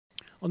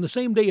On the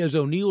same day as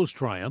O'Neill's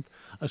triumph,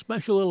 a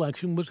special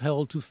election was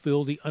held to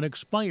fill the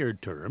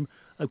unexpired term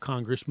of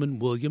Congressman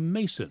William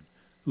Mason,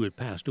 who had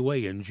passed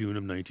away in June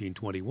of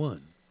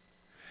 1921.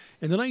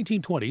 In the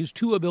 1920s,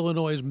 two of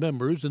Illinois'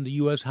 members in the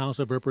U.S. House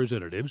of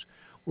Representatives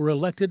were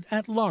elected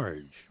at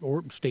large,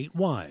 or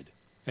statewide,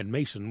 and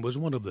Mason was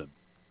one of them.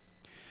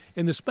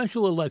 In the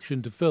special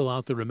election to fill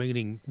out the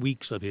remaining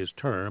weeks of his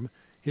term,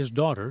 his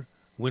daughter,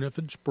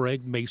 Winifred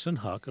Sprague Mason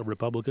Huck, a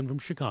Republican from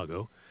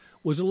Chicago,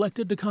 was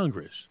elected to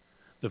Congress,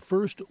 the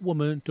first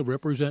woman to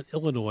represent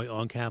Illinois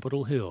on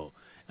Capitol Hill,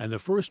 and the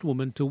first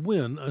woman to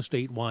win a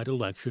statewide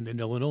election in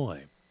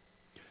Illinois.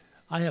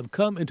 "I have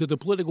come into the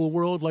political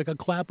world like a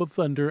clap of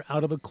thunder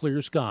out of a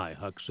clear sky,"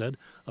 Huck said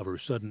of her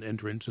sudden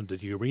entrance into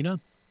the arena.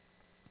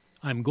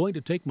 "I'm going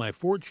to take my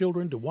 4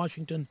 children to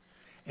Washington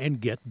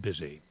and get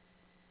busy."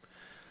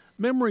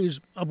 Memories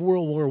of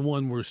World War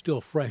I were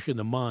still fresh in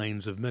the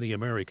minds of many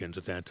Americans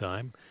at that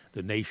time.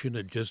 The nation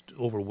had just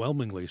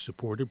overwhelmingly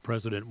supported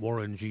President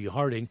Warren G.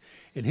 Harding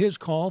in his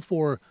call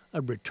for a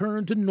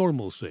return to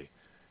normalcy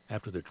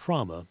after the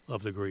trauma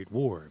of the Great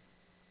War.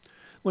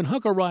 When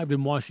Huck arrived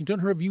in Washington,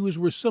 her views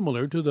were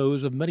similar to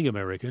those of many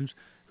Americans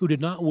who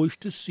did not wish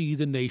to see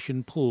the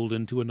nation pulled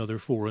into another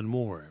foreign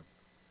war.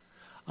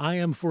 "I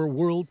am for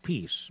world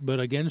peace, but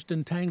against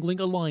entangling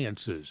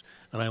alliances,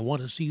 and I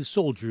want to see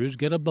soldiers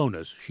get a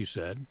bonus," she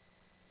said.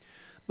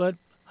 But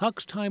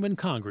Huck's time in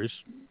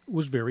Congress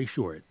was very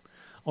short.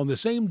 On the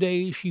same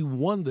day she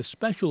won the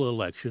special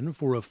election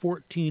for a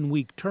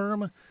 14-week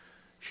term,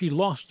 she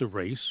lost the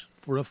race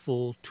for a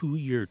full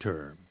 2-year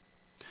term.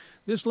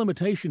 This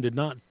limitation did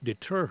not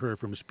deter her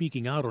from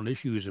speaking out on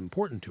issues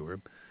important to her,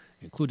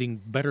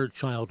 including better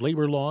child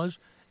labor laws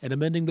and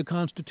amending the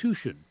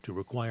Constitution to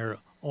require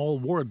all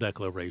war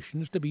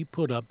declarations to be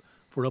put up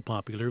for a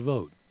popular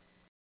vote.